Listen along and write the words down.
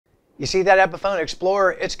You see that Epiphone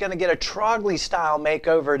Explorer? It's going to get a Trogly style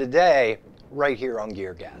makeover today, right here on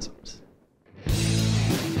GearGasms.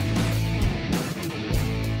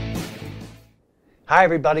 Hi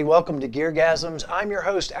everybody, welcome to GearGasms. I'm your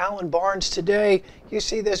host, Alan Barnes. Today, you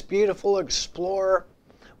see this beautiful Explorer.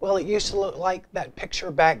 Well, it used to look like that picture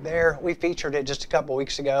back there. We featured it just a couple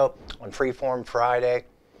weeks ago on Freeform Friday.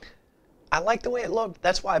 I like the way it looked.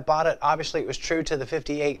 That's why I bought it. Obviously, it was true to the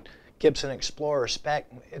 58 Gibson Explorer spec.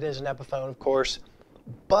 It is an Epiphone, of course,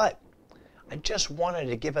 but I just wanted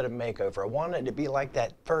to give it a makeover. I wanted it to be like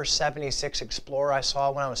that first 76 Explorer I saw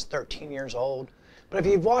when I was 13 years old. But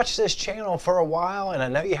if you've watched this channel for a while, and I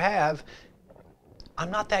know you have, I'm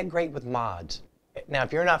not that great with mods. Now,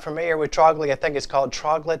 if you're not familiar with Trogly, I think it's called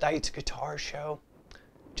Troglodyte's Guitar Show.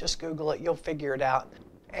 Just Google it, you'll figure it out.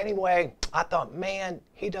 Anyway, I thought, man,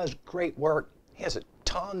 he does great work. He has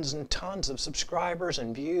tons and tons of subscribers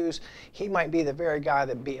and views. He might be the very guy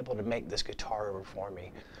that'd be able to make this guitar over for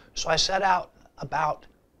me. So I set out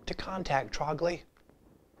to contact Trogly.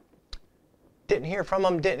 Didn't hear from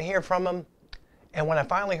him. And when I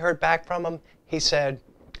finally heard back from him, he said,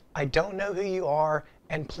 "I don't know who you are,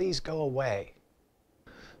 and please go away."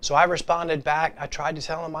 So I responded back. I tried to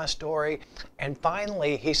tell him my story, and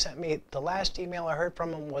finally he sent me, the last email I heard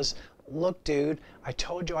from him was, "Look, dude, I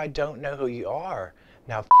told you I don't know who you are.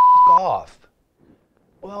 Now f*** off."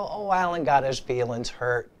 Well, old Alan got his feelings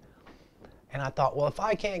hurt, and I thought, well, if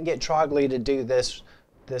I can't get Trogly to do this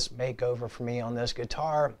makeover for me on this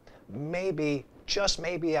guitar, maybe, just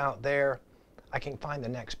maybe out there, I can find the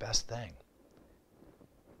next best thing.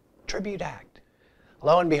 Tribute act.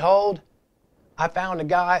 Lo and behold, I found a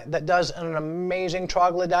guy that does an amazing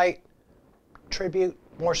Troglodyte tribute,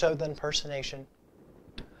 more so than impersonation.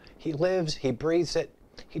 He lives, he breathes it,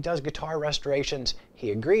 he does guitar restorations.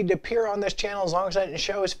 He agreed to appear on this channel as long as I didn't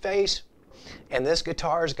show his face. And this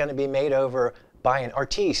guitar is going to be made over by an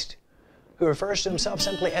artiste who refers to himself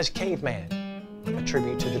simply as CaveMan, a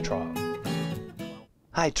tribute to the Trog.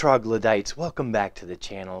 Hi Troglodytes, welcome back to the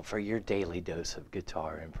channel for your daily dose of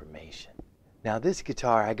guitar information. Now this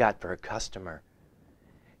guitar I got for a customer.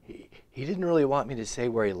 He didn't really want me to say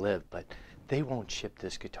where he lived, but they won't ship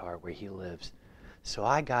this guitar where he lives. So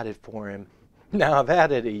I got it for him. Now I've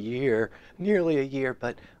had it a year, nearly a year,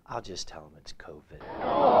 but I'll just tell him it's COVID.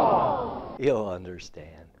 Aww. He'll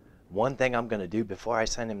understand. One thing I'm going to do before I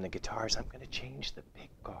send him the guitar is I'm going to change the pick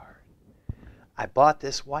guard. I bought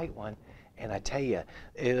this white one, and I tell you,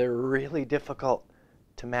 they're really difficult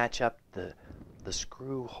to match up the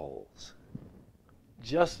screw holes.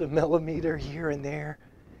 Just a millimeter here and there,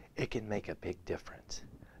 it can make a big difference.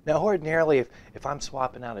 Now ordinarily, if I'm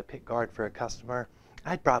swapping out a pick guard for a customer,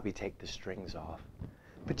 I'd probably take the strings off.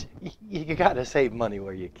 But you gotta save money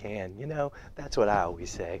where you can, you know? That's what I always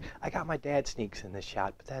say. I got my dad sneaks in the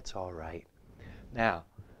shot, but that's all right. Now,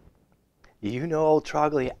 you know old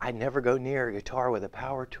Trogly, I never go near a guitar with a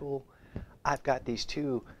power tool. I've got these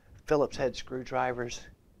two Phillips head screwdrivers.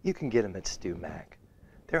 You can get them at StewMac.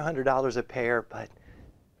 They're $100 a pair, but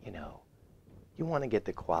you know, you want to get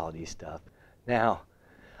the quality stuff. Now,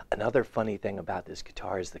 another funny thing about this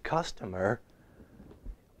guitar is the customer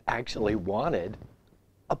actually wanted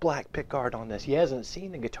a black pickguard on this. He hasn't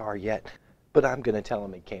seen the guitar yet, but I'm going to tell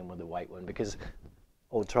him it came with a white one because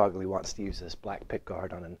old Trogly wants to use this black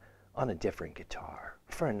pickguard on a different guitar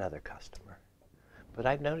for another customer. But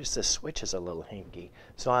I've noticed the switch is a little hinky,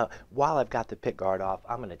 so while I've got the pickguard off,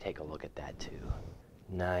 I'm going to take a look at that too.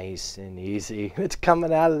 Nice and easy. It's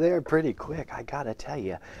coming out of there pretty quick. I gotta tell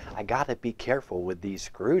you, I gotta be careful with these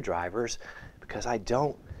screwdrivers because I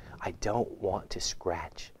don't want to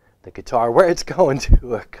scratch the guitar where it's going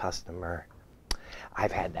to a customer.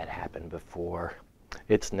 I've had that happen before.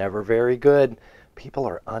 It's never very good. People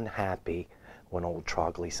are unhappy when old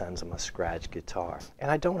Trogly sends them a scratch guitar.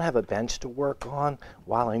 And I don't have a bench to work on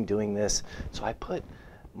while I'm doing this, so I put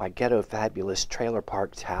my Ghetto Fabulous trailer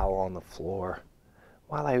park towel on the floor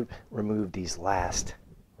while I remove these last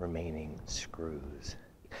remaining screws.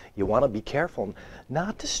 You want to be careful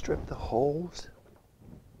not to strip the holes.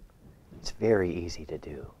 It's very easy to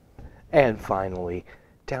do. And finally,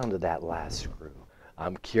 down to that last screw.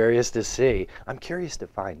 I'm curious to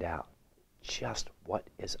find out just what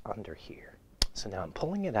is under here. So now I'm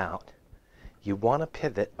pulling it out. You want to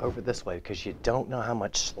pivot over this way because you don't know how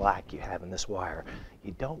much slack you have in this wire.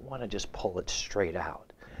 You don't want to just pull it straight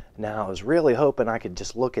out. Now, I was really hoping I could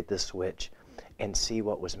just look at this switch and see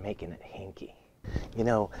what was making it hinky. You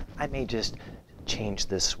know, I may just change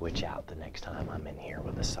this switch out the next time I'm in here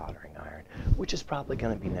with a soldering iron, which is probably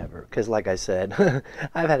going to be never, because like I said,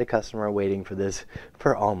 I've had a customer waiting for this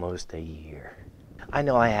for almost a year. I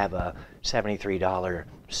know I have a $73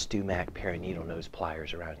 StewMac pair of needle nose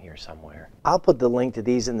pliers around here somewhere. I'll put the link to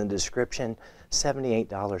these in the description.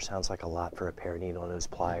 $78 sounds like a lot for a pair of needle nose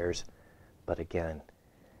pliers, but again,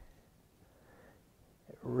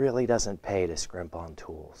 it really doesn't pay to scrimp on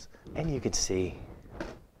tools. And you can see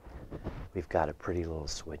we've got a pretty little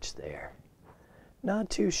switch there. Not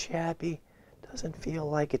too shabby. Doesn't feel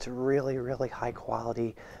like it's really, really high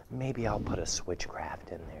quality. Maybe I'll put a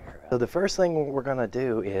switchcraft in there. So the first thing we're gonna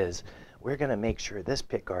do is we're gonna make sure this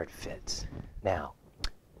pickguard fits. Now,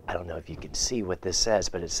 I don't know if you can see what this says,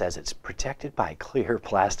 but it says it's protected by clear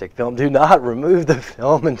plastic film. Do not remove the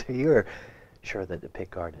film until you're sure that the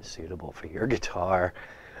pickguard is suitable for your guitar.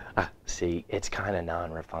 See, it's kind of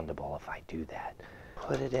non-refundable if I do that.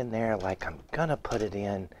 Put it in there like I'm gonna put it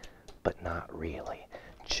in, but not really.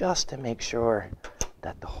 Just to make sure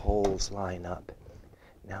that the holes line up.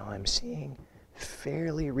 Now I'm seeing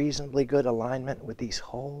fairly reasonably good alignment with these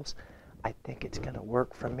holes. I think it's gonna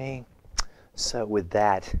work for me. So with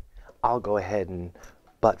that, I'll go ahead and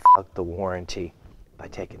butt fuck the warranty by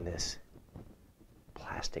taking this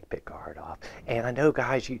plastic pickguard off. And I know,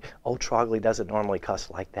 guys, old Trogly doesn't normally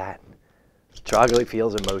cuss like that. Trogly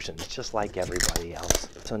feels emotions just like everybody else.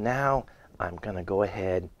 So now I'm gonna go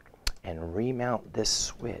ahead and remount this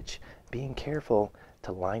switch, being careful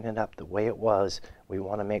to line it up the way it was. We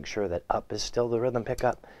want to make sure that up is still the rhythm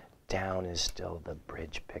pickup, down is still the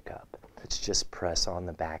bridge pickup. Let's just press on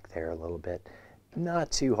the back there a little bit. Not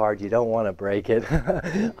too hard, you don't want to break it.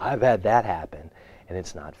 I've had that happen, and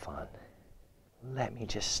it's not fun. Let me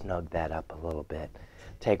just snug that up a little bit.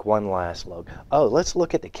 Take one last look. Oh, let's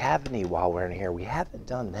look at the cavity while we're in here. We haven't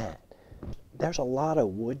done that. There's a lot of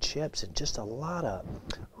wood chips and just a lot of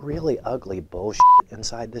really ugly bullshit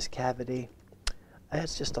inside this cavity.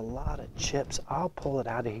 It's just a lot of chips. I'll pull it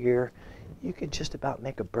out of here. You could just about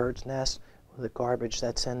make a bird's nest with the garbage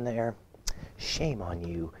that's in there. Shame on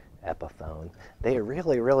you, Epiphone. They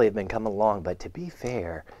really have been coming along, but to be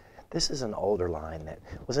fair, this is an older line that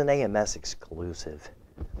was an AMS exclusive.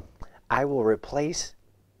 I will replace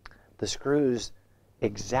the screws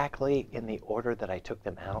exactly in the order that I took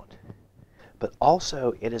them out. But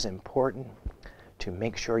also, it is important to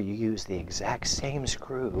make sure you use the exact same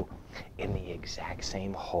screw in the exact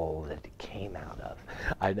same hole that it came out of.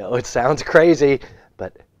 I know it sounds crazy,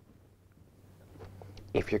 but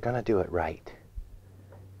if you're going to do it right,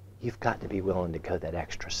 you've got to be willing to go that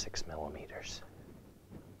extra 6 millimeters.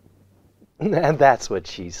 And that's what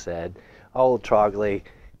she said. Old Trogly,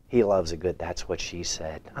 he loves a good that's what she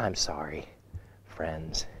said. I'm sorry,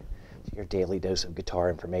 friends. Your daily dose of guitar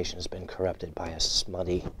information has been corrupted by a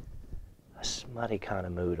smutty kind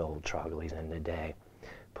of mood old Trogly's in today.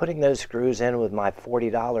 Putting those screws in with my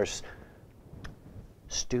 $40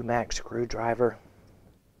 StewMac screwdriver,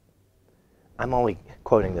 I'm only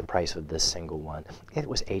quoting the price of this single one. It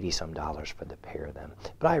was $80-some for the pair of them,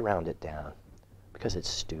 but I round it down because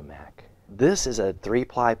it's StewMac. This is a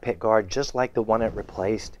 3-ply pickguard just like the one it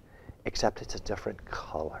replaced, except it's a different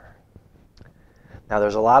color. Now,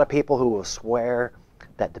 there's a lot of people who will swear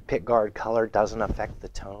that the pickguard color doesn't affect the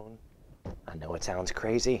tone. I know it sounds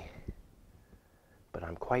crazy, but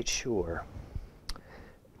I'm quite sure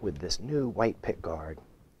with this new white pickguard,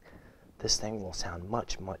 this thing will sound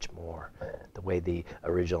much more the way the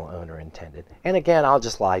original owner intended. And again, I'll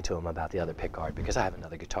just lie to him about the other pickguard because I have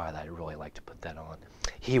another guitar that I'd really like to put that on.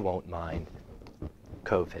 He won't mind.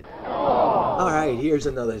 COVID. All right, here's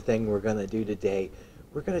another thing we're going to do today.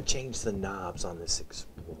 We're going to change the knobs on this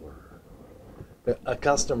Explorer. A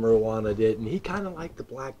customer wanted it, and he kind of liked the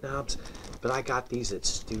black knobs, but I got these at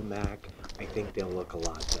StewMac. I think they'll look a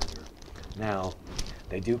lot better. Now,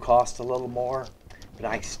 they do cost a little more, but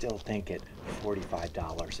I still think at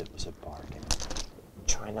 $45 it was a bargain.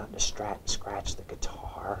 Try not to scratch the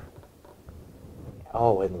guitar.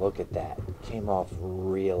 Oh, and look at that. It came off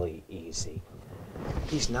really easy.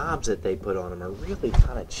 These knobs that they put on them are really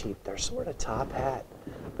kind of cheap. They're sort of top hat.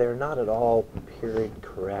 They're not at all period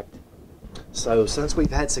correct. So since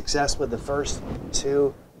we've had success with the first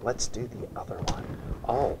two, let's do the other one.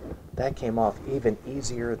 Oh, that came off even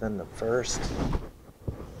easier than the first.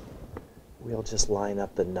 We'll just line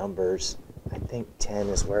up the numbers. I think 10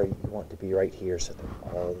 is where you want to be right here, so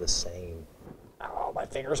they're all the same. Oh, my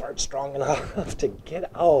fingers aren't strong enough to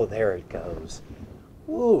get, oh, there it goes.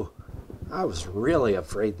 Woo. I was really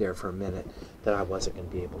afraid there for a minute that I wasn't going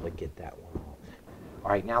to be able to get that one off.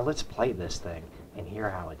 All right, now let's play this thing and hear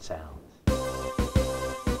how it sounds.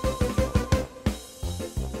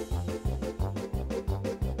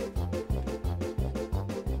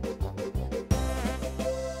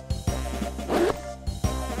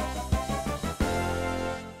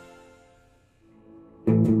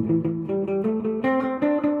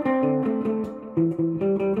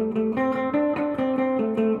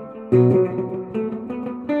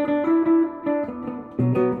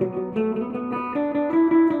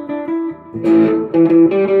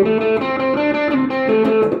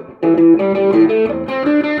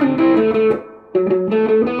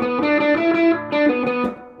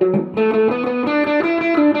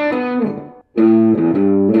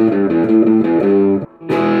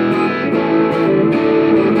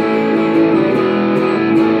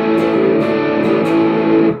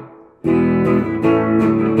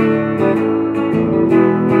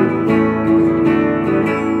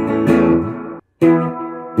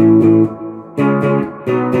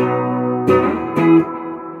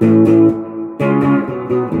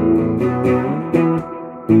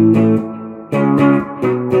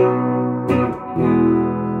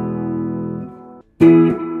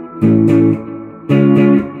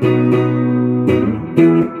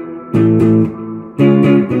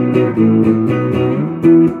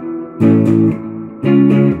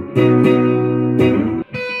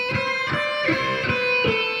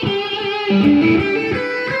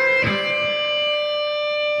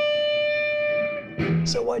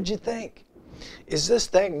 So what'd you think? Is this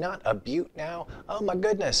thing not a beaut now? Oh my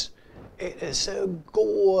goodness, it is so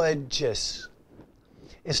gorgeous.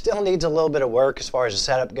 It still needs a little bit of work as far as the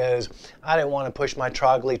setup goes. I didn't want to push my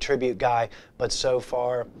Trogly tribute guy, but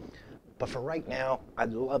for right now, I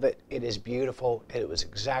love it. It is beautiful. It was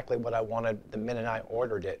exactly what I wanted the minute I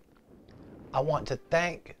ordered it. I want to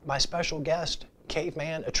thank my special guest,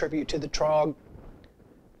 CaveMan, a tribute to the Trog.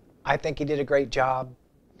 I think he did a great job.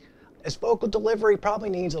 His vocal delivery probably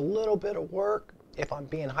needs a little bit of work if I'm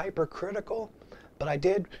being hypercritical, but I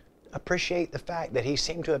did appreciate the fact that he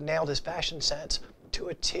seemed to have nailed his fashion sense to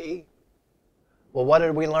a T. Well, what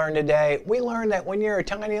did we learn today? We learned that when you're a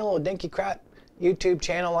tiny little dinky crap YouTube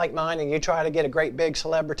channel like mine and you try to get a great big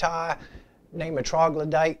celebrity named a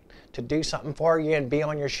Troglodyte to do something for you and be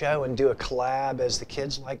on your show and do a collab, as the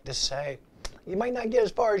kids like to say, you might not get as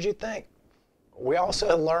far as you think. We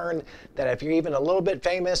also learned that if you're even a little bit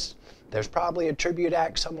famous, there's probably a tribute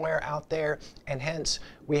act somewhere out there, and hence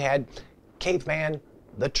we had CaveMan,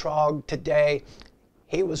 the Trog, today.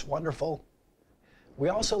 He was wonderful. We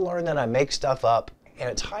also learned that I make stuff up, and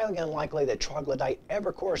it's highly unlikely that Troglodyte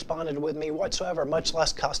ever corresponded with me whatsoever, much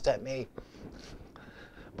less cussed at me.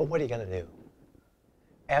 But what are you going to do?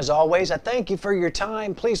 As always, I thank you for your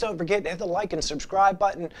time. Please don't forget to hit the like and subscribe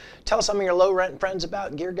button. Tell some of your low-rent friends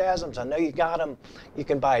about GearGasms. I know you got them. You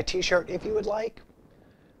can buy a t-shirt if you would like.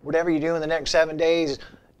 Whatever you do in the next 7 days,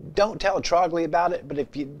 don't tell Trogly about it, but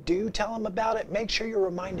if you do tell him about it, make sure you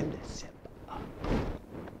remind him to zip up.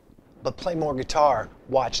 But play more guitar,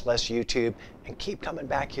 watch less YouTube, and keep coming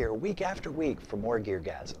back here week after week for more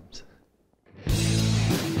GearGasms.